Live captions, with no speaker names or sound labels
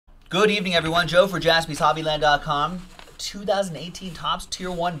Good evening, everyone. Joe for JaspysHobbyland.com. 2018 Topps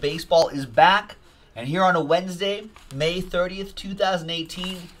Tier 1 Baseball is back. And here on a Wednesday, May 30th,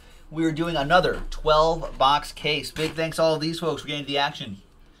 2018, we are doing another 12-box case. Big thanks to all of these folks for getting the action.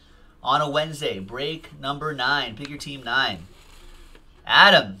 On a Wednesday, break number 9. Pick your team 9.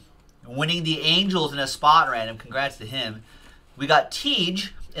 Adam winning the Angels in a spot random. Congrats to him. We got Tej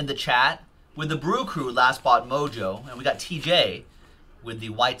in the chat with the Brew Crew last spot mojo. And we got TJ with the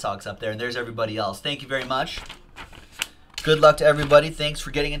White Sox up there. And there's everybody else. Thank you very much. Good luck to everybody. Thanks for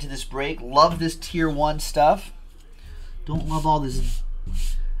getting into this break. Love this Tier 1 stuff. Don't love all this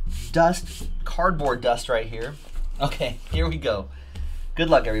dust, cardboard dust right here. Okay, here we go. Good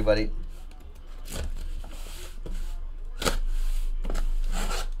luck, everybody.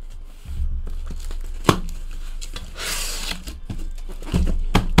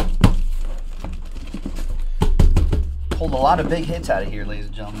 Pulled a lot of big hits out of here, ladies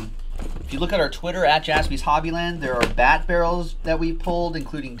and gentlemen. If you look at our Twitter, at Jaspys Hobbyland, there are bat barrels that we pulled,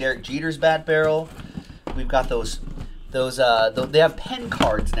 including Derek Jeter's bat barrel. We've got those they have pen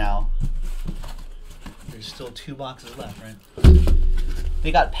cards now. There's still 2 boxes left, right?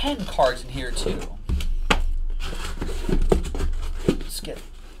 They got pen cards in here, too. Let's get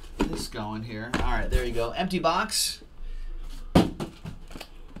this going here. All right, there you go. Empty box. We've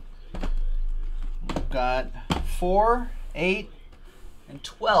got 4, 8, and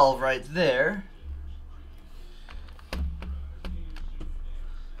 12 right there.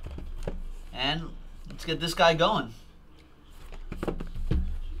 And let's get this guy going.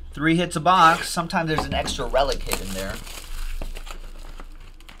 3 hits a box. Sometimes there's an extra relic hit in there.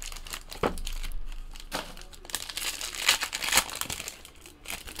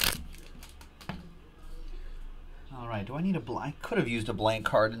 All right, do I need a blank? I could have used a blank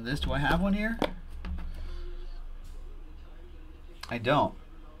card in this. Do I have one here? I don't.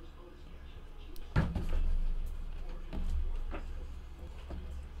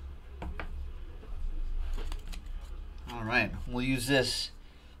 All right, we'll use this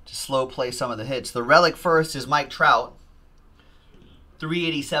to slow play some of the hits. The relic first is Mike Trout.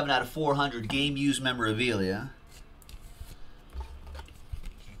 387 out of 400 game used memorabilia.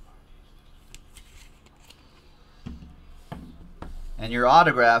 And your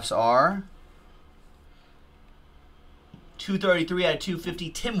autographs are 233 out of 250,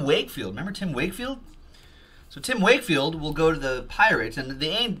 Tim Wakefield. Remember Tim Wakefield? So Tim Wakefield will go to the Pirates,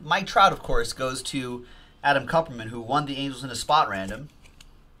 and Mike Trout, of course, goes to Adam Kupperman, who won the Angels in a spot random.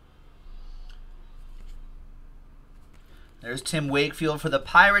 There's Tim Wakefield for the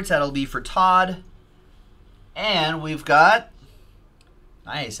Pirates. That'll be for Todd. And we've got,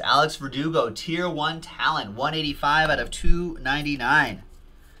 nice, Alex Verdugo, Tier 1 talent, 185 out of 299.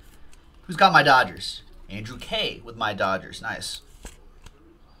 Who's got my Dodgers? Andrew K. with my Dodgers. Nice.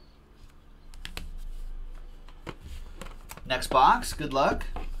 Next box. Good luck.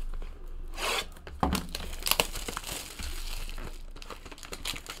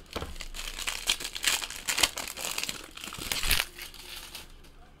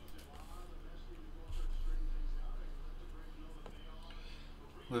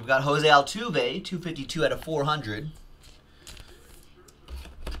 We've got Jose Altuve, 252 out of 400.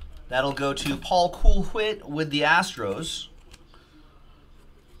 That'll go to Paul Coolwhit with the Astros.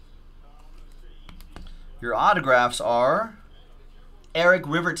 Your autographs are Eric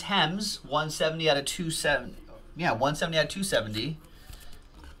River Thames, 170 out of 270. Yeah, 170 out of 270.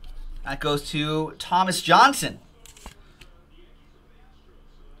 That goes to Thomas Johnson.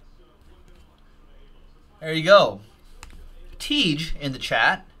 There you go. Tej in the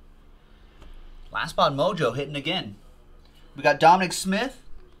chat. Last spot mojo hitting again. We got Dominic Smith,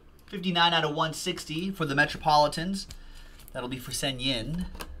 59 out of 160 for the Metropolitans. That'll be for Sen Yin.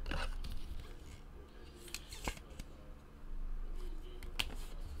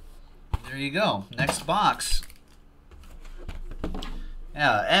 There you go. Next box.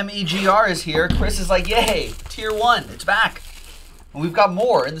 Yeah, MEGR is here. Chris is like, yay, Tier 1, it's back. And we've got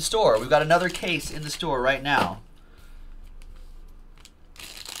more in the store. We've got another case in the store right now.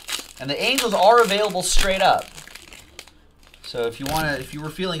 And the Angels are available straight up. So if you were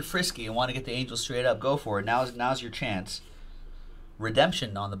feeling frisky and want to get the Angels straight up, go for it. Now's your chance.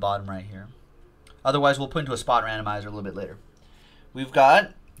 Redemption on the bottom right here. Otherwise, we'll put into a spot randomizer a little bit later. We've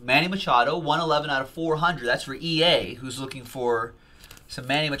got Manny Machado, 111 out of 400. That's for EA, who's looking for some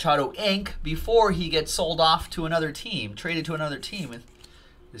Manny Machado ink before he gets sold off to another team, traded to another team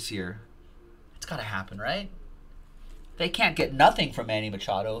this year. It's got to happen, right? They can't get nothing from Manny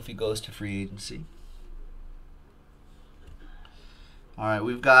Machado if he goes to free agency. All right,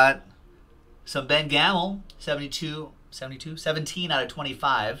 we've got some Ben Gamel, 17 out of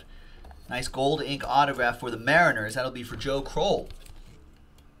 25. Nice gold ink autograph for the Mariners. That'll be for Joe Kroll.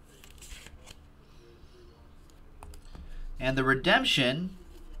 And the redemption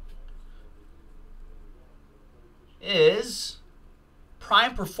is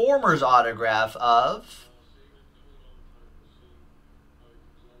Prime Performers autograph of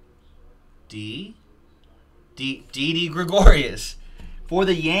Didi Gregorius for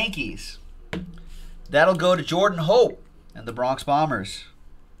the Yankees. That'll go to Jordan Hope and the Bronx Bombers.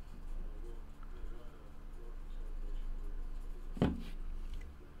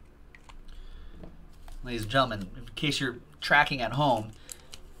 Ladies and gentlemen, in case you're tracking at home,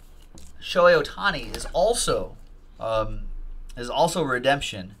 Shohei Ohtani is also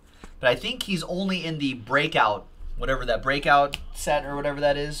redemption, but I think he's only in the breakout, whatever that breakout set or whatever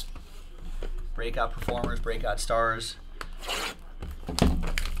that is. Breakout performers, breakout stars.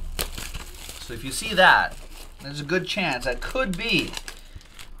 So if you see that, there's a good chance that could be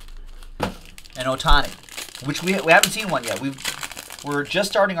an Ohtani, which we haven't seen one yet. We're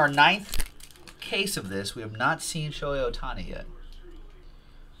just starting our 9th case of this. We have not seen Shohei Ohtani yet.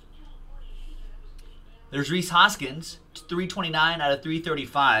 There's Rhys Hoskins, 329 out of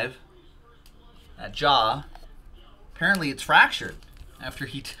 335 at jaw. Apparently it's fractured after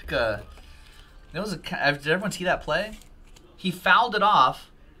he took a... did everyone see that play? He fouled it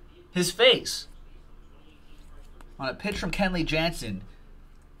off his face on a pitch from Kenley Jansen.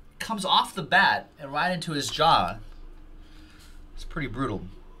 Comes off the bat and right into his jaw. It's pretty brutal.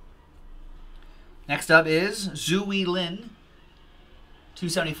 Next up is Zui Lin,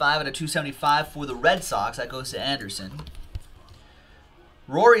 275 out of 275 for the Red Sox. That goes to Anderson.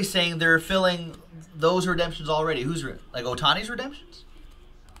 Rory's saying they're filling those redemptions already. Who's like Ohtani's redemptions?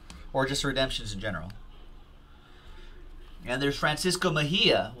 Or just redemptions in general? And there's Francisco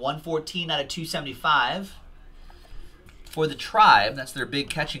Mejia, 114 out of 275 for the Tribe. That's their big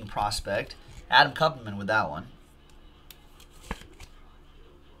catching prospect. Adam Kupperman with that one.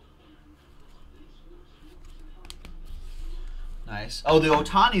 Nice. Oh, the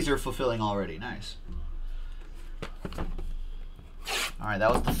Ohtanis are fulfilling already. Nice. All right, that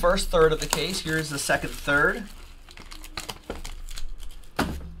was the first third of the case. Here's the second third.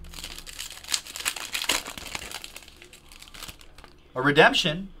 A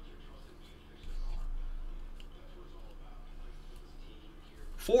redemption.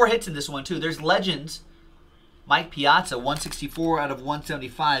 4 hits in this one, too. There's Legends. Mike Piazza, 164 out of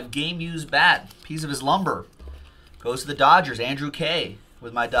 175. Game used bat. Piece of his lumber. Goes to the Dodgers. Andrew K.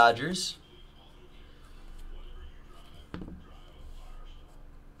 with my Dodgers.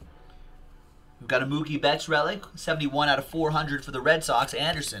 We've got a Mookie Betts relic. 71 out of 400 for the Red Sox.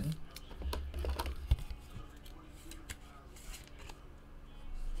 Anderson.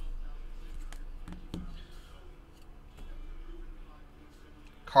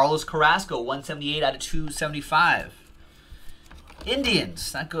 Carlos Carrasco, 178 out of 275.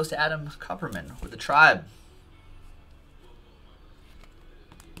 Indians. That goes to Adam Kupperman with the Tribe.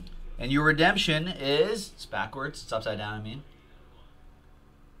 And your redemption is, it's backwards, it's upside down, I mean.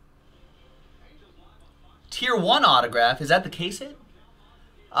 Tier 1 autograph, is that the case hit?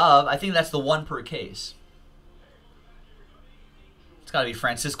 I think that's the one per case. It's got to be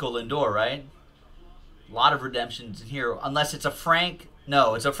Francisco Lindor, right? A lot of redemptions in here, unless it's a Frank,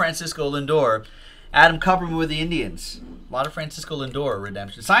 no, it's a Francisco Lindor. Adam Kupperman with the Indians. A lot of Francisco Lindor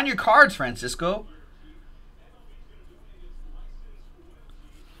redemption. Sign your cards, Francisco.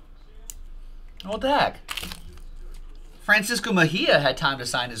 What the heck? Francisco Mejia had time to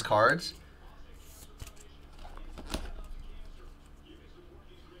sign his cards.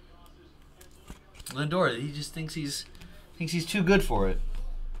 Lindor, he just thinks he's too good for it.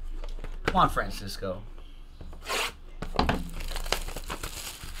 Come on, Francisco.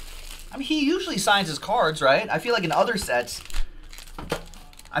 I mean, he usually signs his cards, right? I feel like in other sets,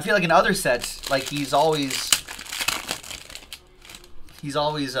 like he's always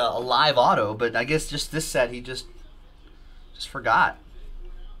a live auto, but I guess just this set he just forgot.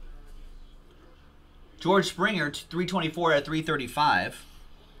 George Springer, 324 out of 335.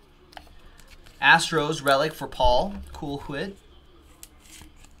 Astros relic for Paul. Cool quit.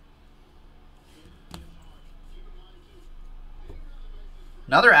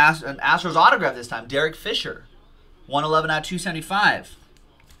 Another an Astros autograph this time. Derek Fisher. 111 out of 275.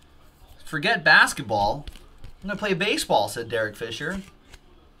 Forget basketball. I'm going to play baseball, said Derek Fisher.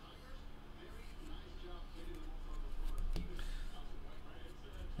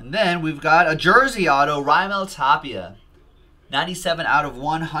 And then we've got a jersey auto, Raimel Tapia. 97 out of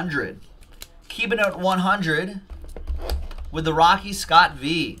 100. Keeping it at 100 with the Rockies, Scott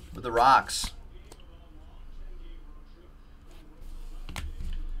V. with the Rocks.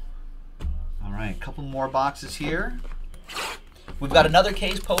 right, couple more boxes here. We've got another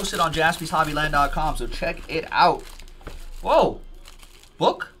case posted on JaspysHobbyland.com, so check it out. Whoa,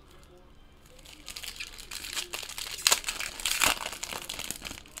 book?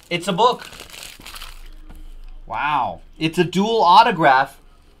 It's a book. Wow. It's a dual autograph,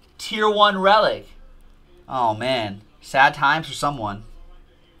 Tier 1 relic. Oh, man. Sad times for someone.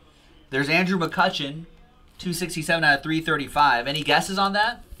 There's Andrew McCutchen, 267 out of 335. Any guesses on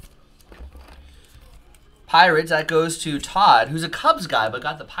that? Pirates, that goes to Todd, who's a Cubs guy, but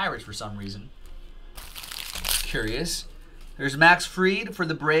got the Pirates for some reason. Curious. There's Max Fried for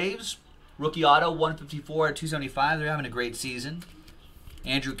the Braves. Rookie auto, 154 out of 275. They're having a great season.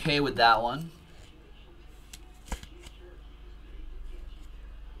 Andrew K with that one.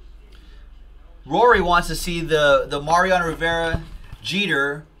 Rory wants to see the Mariano Rivera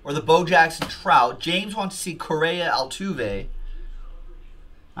Jeter or the Bo Jackson Trout. James wants to see Correa Altuve.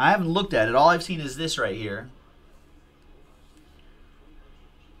 I haven't looked at it. All I've seen is this right here.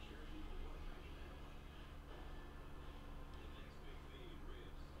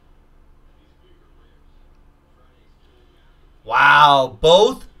 Wow,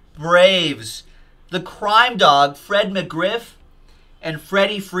 both Braves. The crime dog, Fred McGriff and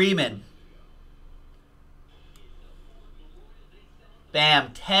Freddie Freeman.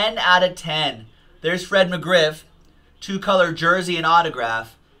 Bam, 10 out of 10. There's Fred McGriff, 2-color jersey and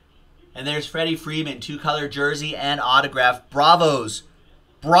autograph. And there's Freddie Freeman, 2-color jersey and autograph. Bravos.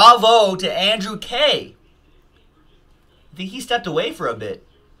 Bravo to Andrew K. I think he stepped away for a bit.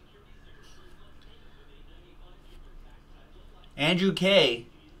 Andrew K.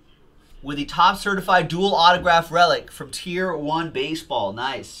 with the top certified dual autograph relic from Tier 1 Baseball.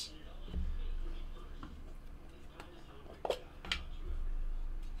 Nice.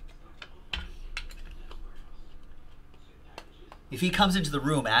 If he comes into the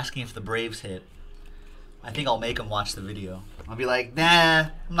room asking if the Braves hit, I think I'll make him watch the video. I'll be like, nah,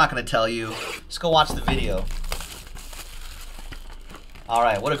 I'm not going to tell you. Just go watch the video. All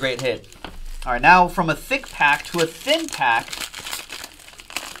right, what a great hit. All right, now from a thick pack to a thin pack.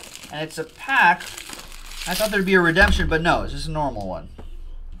 And it's a pack. I thought there'd be a redemption, but no, it's just a normal one.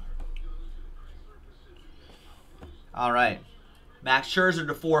 All right. Max Scherzer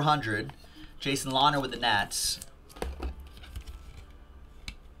to 400. Jason Lawner with the Nats.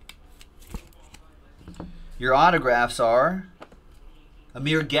 Your autographs are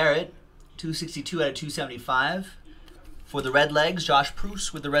Amir Garrett, 262 out of 275. For the Red Legs, Josh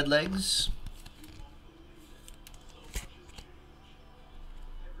Proust with the Red Legs.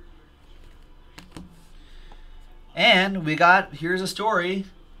 And we got, here's a story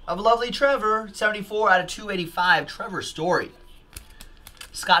of lovely Trevor, 74 out of 285. Trevor Story.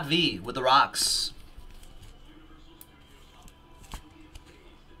 Scott V with the Rocks.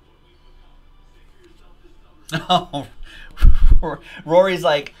 Oh, Rory's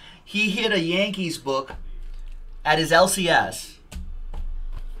like, he hit a Yankees book at his LCS.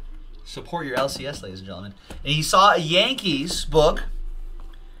 Support your LCS, ladies and gentlemen. And he saw a Yankees book,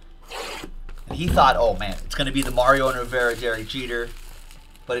 and he thought, oh man, it's going to be the Mariano Rivera, Derek Jeter,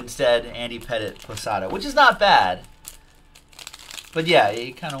 but instead, Andy Pettitte, Posada, which is not bad. But yeah,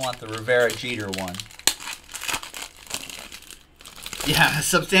 you kind of want the Rivera Jeter one. Yeah, a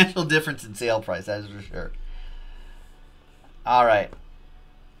substantial difference in sale price, that is for sure. All right.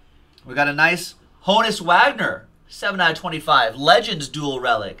 We got a nice Honus Wagner, 7 out of 25. Legends dual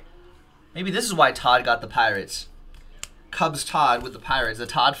relic. Maybe this is why Todd got the Pirates. Cubs Todd with the Pirates, the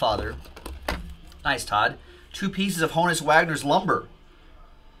Todd father. Nice, Todd. 2 pieces of Honus Wagner's lumber.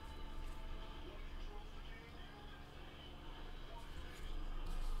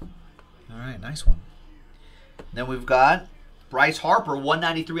 All right, nice one. Then we've got Bryce Harper,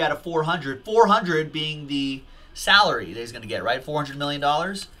 193 out of 400. 400 being the salary that he's going to get, right? $400 million.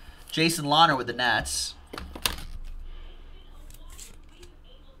 Jason Lawner with the Nats.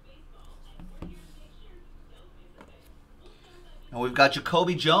 And we've got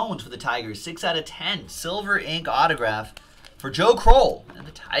Jacoby Jones for the Tigers, 6 out of 10. Silver ink autograph for Joe Kroll and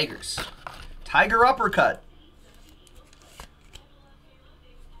the Tigers. Tiger uppercut.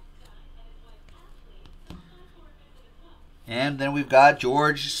 And then we've got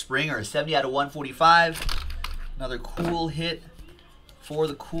George Springer, 70 out of 145. Another cool hit for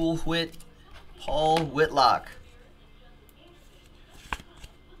the Cool Whit, Paul Whitlock.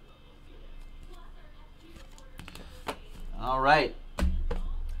 All right.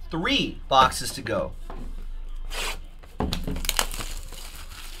 3 boxes to go.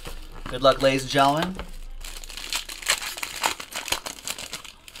 Good luck, ladies and gentlemen.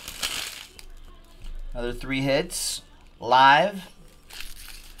 Another 3 hits live.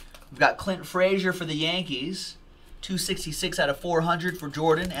 We've got Clint Frazier for the Yankees. 266 out of 400 for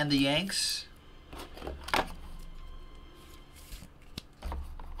Jordan and the Yanks.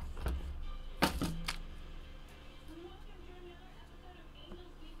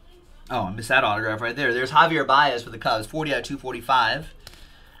 Oh, I missed that autograph right there. There's Javier Baez for the Cubs, 40 out of 245.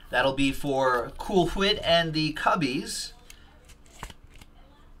 That'll be for Cool Whit and the Cubbies.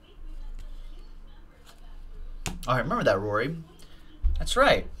 Oh, I remember that, Rory. That's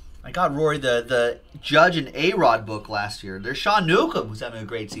right. I got Rory the Judge and A-Rod book last year. There's Sean Newcomb, who's having a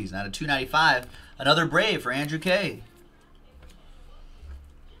great season, out of 295. Another Brave for Andrew K.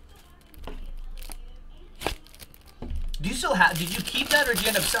 Do you still have? Did you keep that, or did you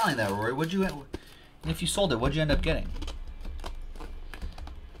end up selling that, Rory? What'd you? And if you sold it, what'd you end up getting?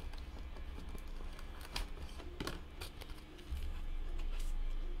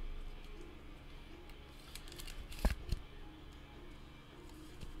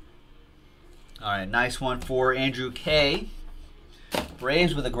 All right, nice one for Andrew K.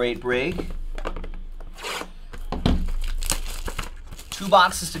 Braves with a great break. 2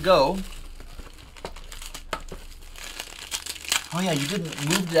 boxes to go. Oh yeah, you didn't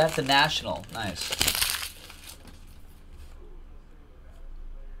move that to National. Nice.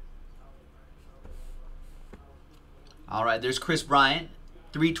 All right, there's Chris Bryant.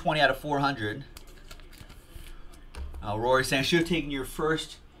 320 out of 400. Rory saying, I should have taken your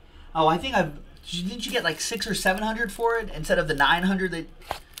first. Oh, I think didn't you get like 600 or 700 for it instead of the 900 that?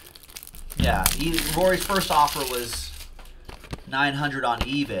 Yeah, Rory's first offer was 900 on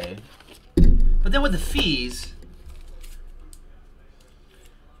eBay. But then with the fees,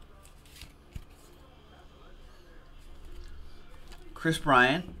 Chris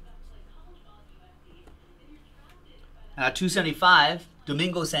Bryant. 275,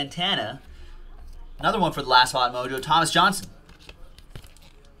 Domingo Santana. Another one for the last hot mojo, Thomas Johnson.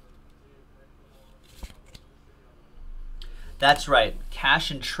 That's right,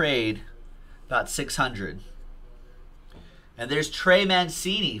 cash and trade, about 600. And there's Trey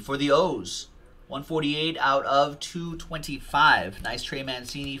Mancini for the O's. 148 out of 225. Nice Trey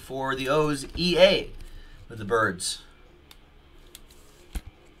Mancini for the O's. EA with the Birds.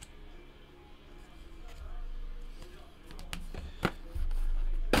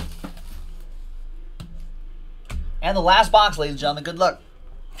 And the last box, ladies and gentlemen. Good luck.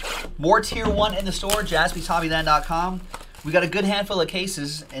 More Tier 1 in the store, JaspysHobbyland.com. We got a good handful of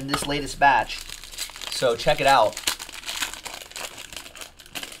cases in this latest batch, so check it out.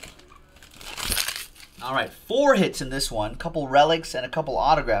 All right, 4 hits in this one. A couple relics and a couple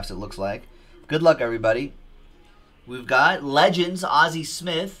autographs, it looks like. Good luck, everybody. We've got Legends Ozzie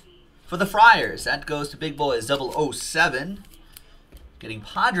Smith for the Friars. That goes to Big Boy 007. Getting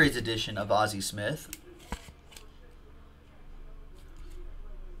Padres edition of Ozzie Smith.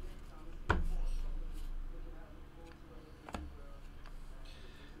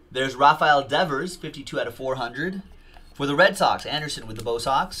 There's Rafael Devers, 52 out of 400. For the Red Sox, Anderson with the Bo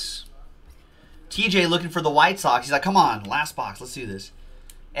Sox. TJ looking for the White Sox. He's like, come on, last box, let's do this.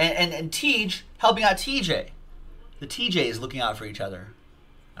 And Tej helping out TJ. The TJ is looking out for each other.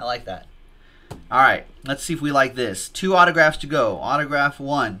 I like that. All right, let's see if we like this. 2 autographs to go. Autograph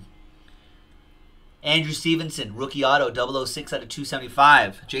 1. Andrew Stevenson, rookie auto, 006 out of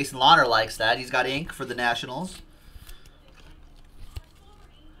 275. Jason Launer likes that. He's got ink for the Nationals.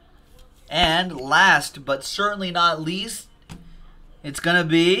 And last, but certainly not least, it's going to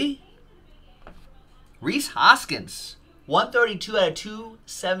be Rhys Hoskins. 132 out of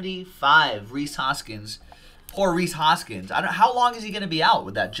 275. Rhys Hoskins. Poor Rhys Hoskins. How long is he going to be out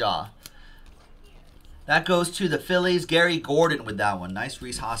with that jaw? That goes to the Phillies. Gary Gordon with that one. Nice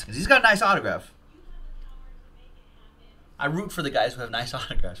Rhys Hoskins. He's got a nice autograph. I root for the guys who have nice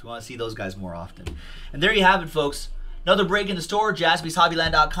autographs. We want to see those guys more often. And there you have it, folks. Another break in the store,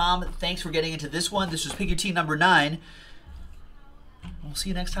 JaspysHobbyland.com. Thanks for getting into this one. This was Pick Your Team number 9. We'll see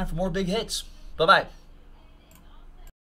you next time for more big hits. Bye-bye.